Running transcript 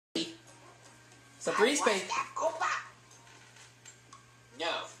Sa free space. No.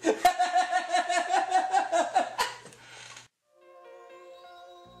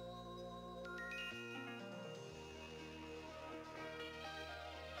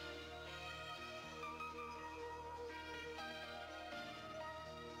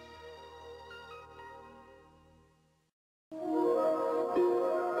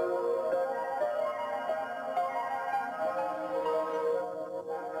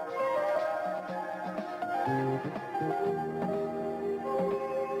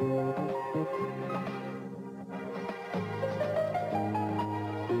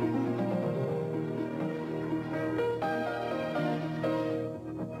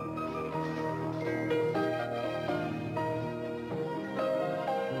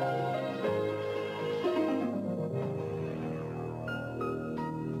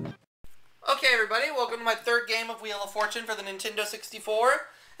 Okay, everybody, welcome to my third game of Wheel of Fortune for the Nintendo 64,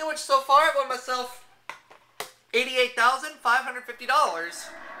 in which so far I've won myself $88,550.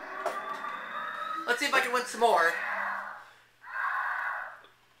 Let's see if I can win some more.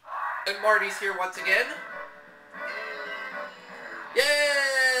 And Marty's here once again. Yay!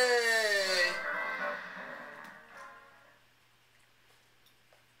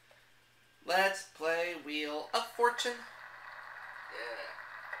 Let's play Wheel of Fortune.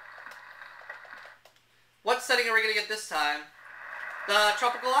 What setting are we going to get this time? The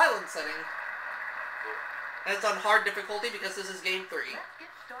Tropical Island setting. And it's on hard difficulty because this is game 3. Let's get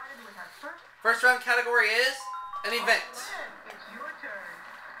started with our First round category is an event. It's your turn.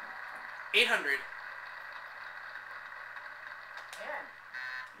 800. N.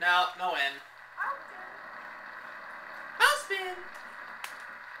 No N. I'll spin. I'll spin.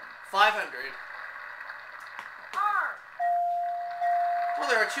 500. R. Well,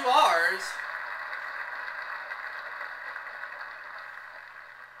 there are 2 R's.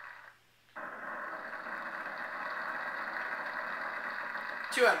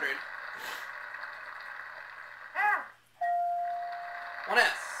 $200. F.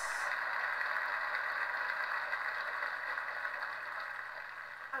 1S.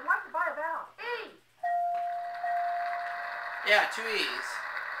 I'd like to buy a vowel. E. Yeah, 2 E's.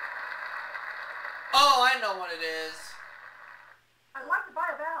 Oh, I know what it is. I'd like to buy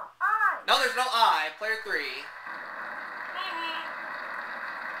a vowel. I. No, there's no I. Player 3.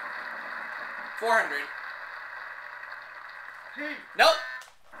 400. T. Nope.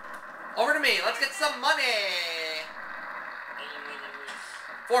 Over to me. Let's get some money.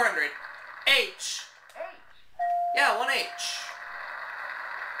 400. H. H. Yeah, 1H.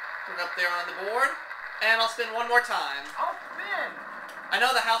 Put it up there on the board. And I'll spin one more time. I'll spin. I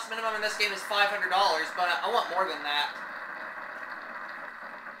know the house minimum in this game is $500, but I want more than that.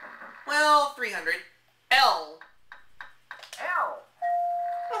 Well, 300. L. L.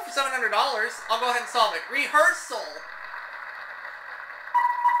 Well, for $700, I'll go ahead and solve it. Rehearsal.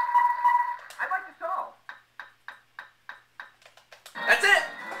 I'd like to solve. That's it.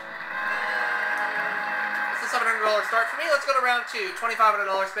 It's a $700 start for me. Let's go to round 2.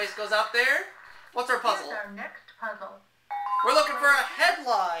 $2,500 space goes out there. What's our puzzle? Here's our next puzzle. We're looking for a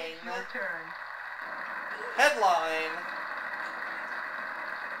headline. It's your turn. Headline.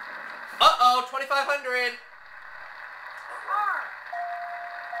 Uh-oh, 2,500. R.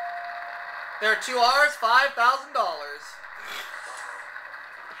 There are 2 R's, $5,000.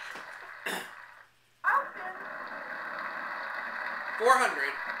 I'll spin.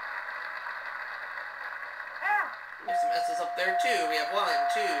 400. F. We have some S's up there too. We have 1,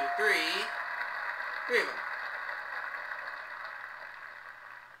 2, 3. 3 of them.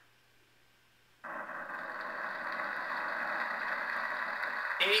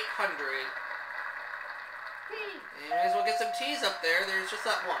 $800. T. You may as well get some T's up there. There's just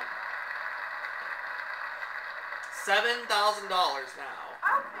that one. $7,000 now.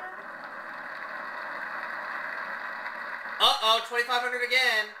 I'll spin. Uh-oh, 2,500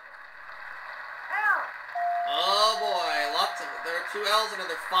 again. L. Oh boy, lots of it. There are 2 L's,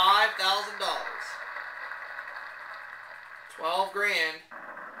 another $5,000. 12 grand.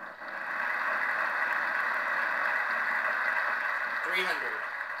 300.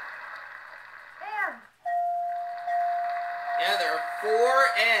 N. Yeah, there are 4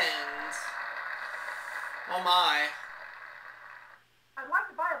 N's. Oh my. I'd like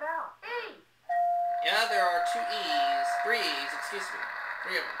to buy a vowel. E. Yeah, there are 2 E's. 3 E's, excuse me.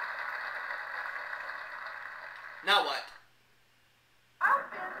 3 of them. Now what? I'll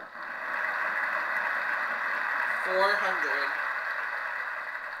spin. 400.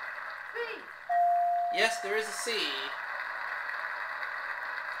 C. Yes, there is a C.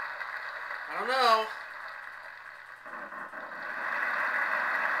 I don't know.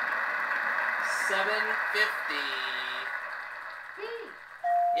 750. B.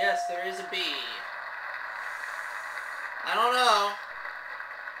 Yes, there is a B. I don't know.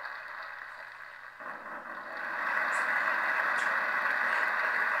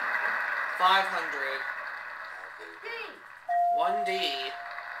 $500. D. 1D.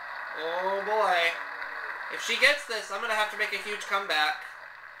 Oh boy. If she gets this, I'm gonna have to make a huge comeback.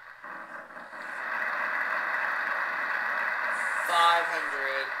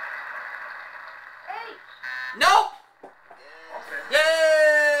 500. H. Nope! Okay.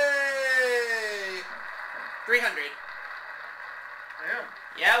 Yay! 300. Yeah.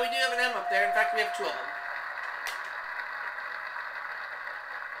 Yeah, we do have an M up there. In fact, we have 2 of them.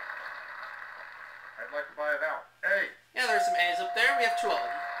 I'd like to buy it out. A. Yeah, there's some A's up there. We have 2 of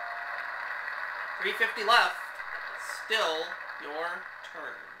them. 350 left. Still your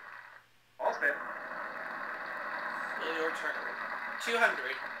turn. I'll spin. Still your turn.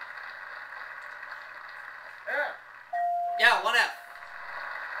 200. F. Yeah, 1 F.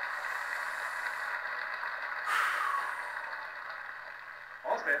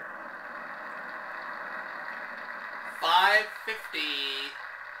 I'll spin. 550.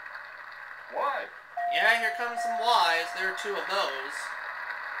 Y. Yeah, here comes some Y's. There are 2 of those.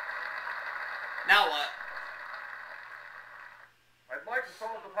 Now what? I'd like to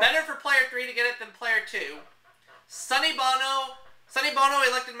solve the puzzle. Better for player 3 to get it than player 2. Sonny Bono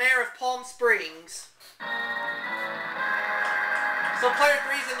elected mayor of Palm Springs. So player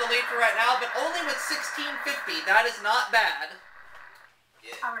 3's in the lead for right now, but only with 1650. That is not bad.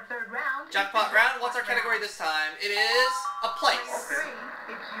 Our third round. is Jackpot the round. What's our jackpot category round. this time? It is a place. Player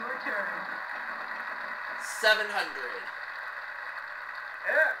 3, it's your turn. 700.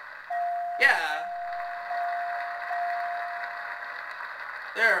 F. Yeah.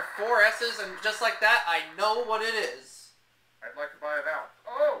 There are 4 S's, and just like that, I know what it is. I'd like to buy it out.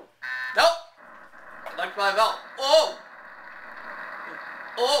 Oh. Nope. I'd like to buy a belt. Oh.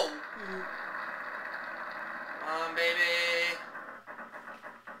 Oh. Come on, baby.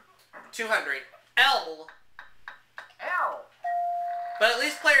 200. L. L. But at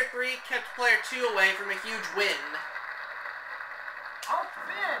least player 3 kept player 2 away from a huge win. I'll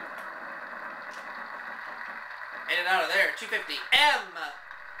spin. Get it out of there. 250. M.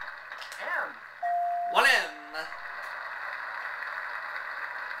 M. 1M.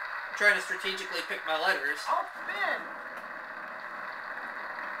 I'm trying to strategically pick my letters. I'll spin.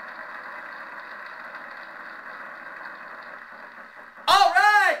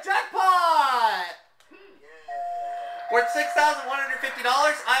 Alright! Jackpot! T. Worth $6,150.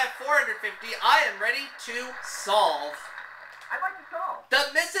 I have $450. I am ready to solve. I'd like to solve.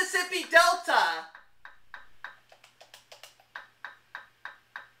 The Mississippi Delta.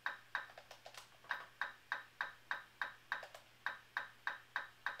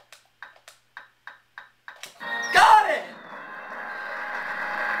 Got it!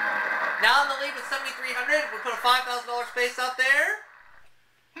 Now in the lead with 7,300. We put a $5,000 space out there.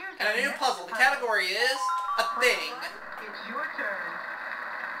 Here's And a the new next puzzle. The category is a thing. It's your turn.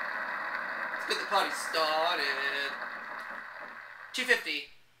 Let's get the party started. 250.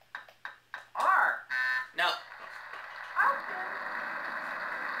 R. No. I'll spin.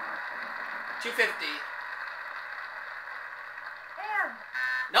 250. M.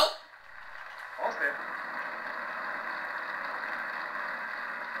 Nope. I'll spin.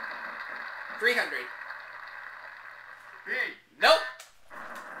 300. B. Nope.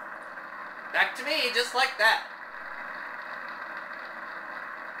 Back to me, just like that.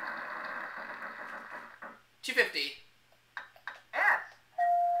 250. S.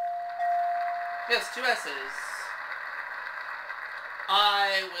 Yes, 2 S's.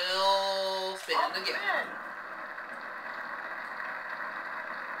 I will spin I'll again. spin.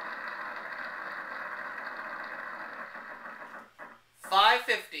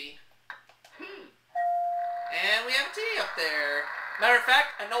 $550. T. And we have a T up there. Matter of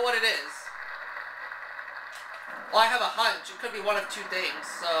fact, I know what it is. Well, I have a hunch. It could be one of 2 things,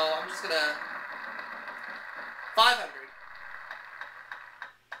 so I'm just gonna... 500.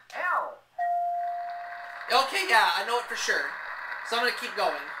 L. Okay, yeah, I know it for sure. So I'm gonna keep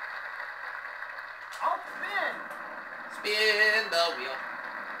going. I'll spin. Spin the wheel.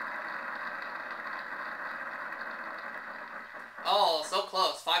 Oh, so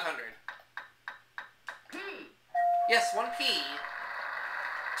close. 500. P. Yes, 1P.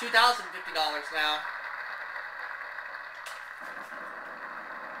 $2,050 now.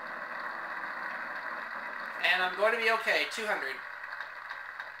 And I'm going to be okay. 200.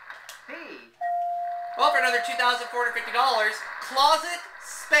 C. Well, for another $2,450, closet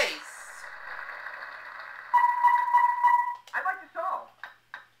space. I'd like to solve.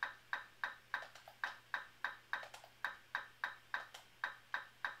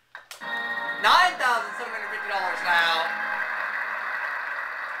 $9,750 now.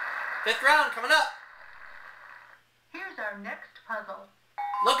 5th round coming up. Here's our next puzzle.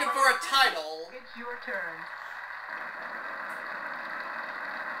 Looking for a title. It's your turn.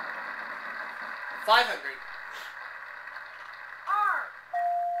 500. R.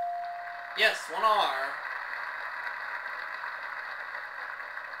 Yes, 1 R.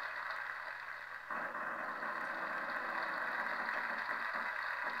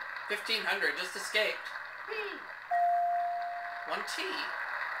 $1,500 just escaped. P. 1 T.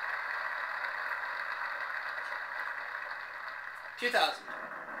 2,000.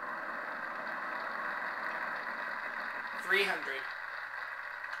 300.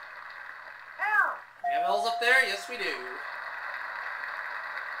 L. We have L's up there? Yes, we do.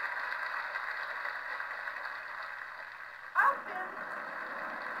 Open.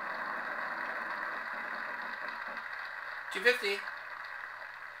 250.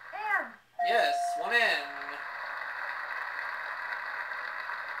 N. Yes, 1 N.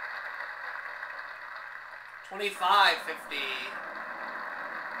 25.50.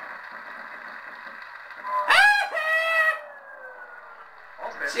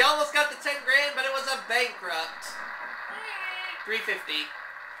 I'll spend She almost got the 10 grand, but it was a bankrupt. 350.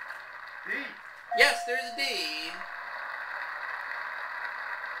 D. Yes, there's a D.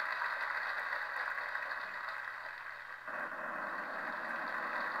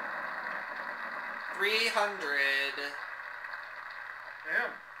 $300.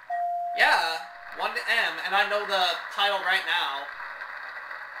 M. Yeah, 1 M, and I know the title right now.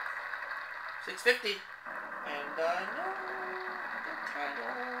 650. And I know the title.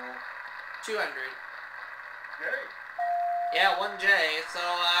 200. J. Yeah, 1 J. So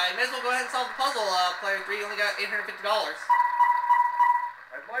I may as well go ahead and solve the puzzle. Player 3 only got $850. I'd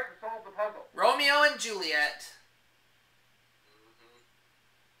like to solve the puzzle. Romeo and Juliet.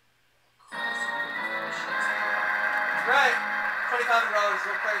 Right. $2,500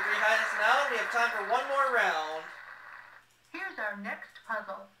 will player 3 highest now. We have time for one more round. Here's our next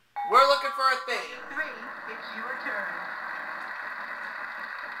puzzle. We're looking for a thing. 3. It's your turn.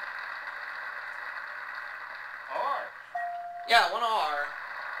 R. Yeah, 1 R.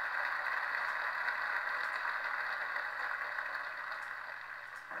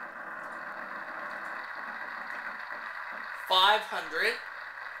 $500.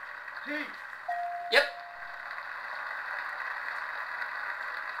 T. Yep.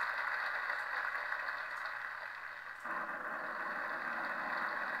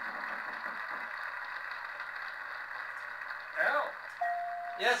 L.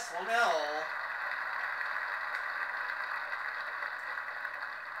 Yes, 1 L.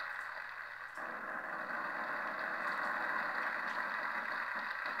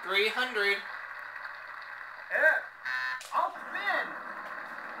 $300. S. I'll spin.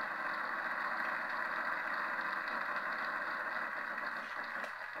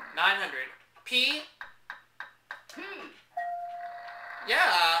 $900. P. P.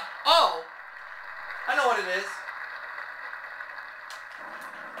 Yeah. Oh. I know what it is.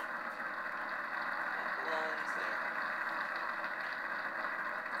 That belongs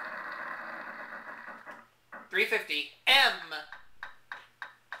there. $350. M.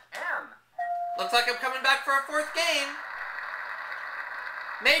 M. Looks like I'm coming back for a 4th game.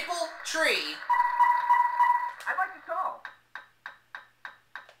 Maple tree. I'd like to solve.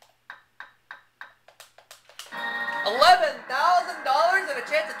 $11,000 and a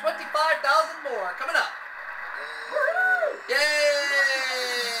chance at $25,000 more coming up. Yay!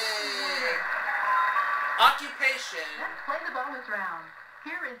 Occupation. Let's play the bonus round.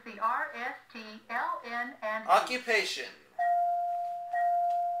 Here is the R, S, T, L, N, and E. Occupation.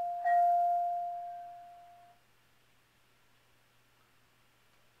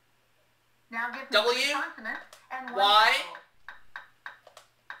 Now give me W, 3 consonants and 1 Y, vowel.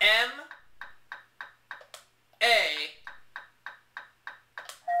 M, A.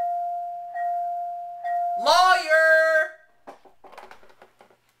 Lawyer.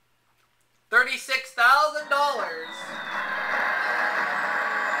 $36,000.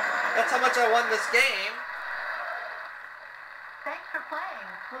 That's how much I won this game. Thanks for playing.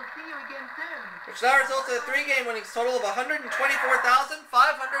 We'll see you again soon. Which now results in a 3-game winnings total of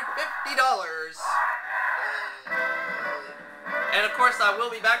 $124,550. And of course, I will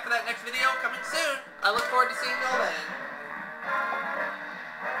be back for that next video coming soon. I look forward to seeing you all then.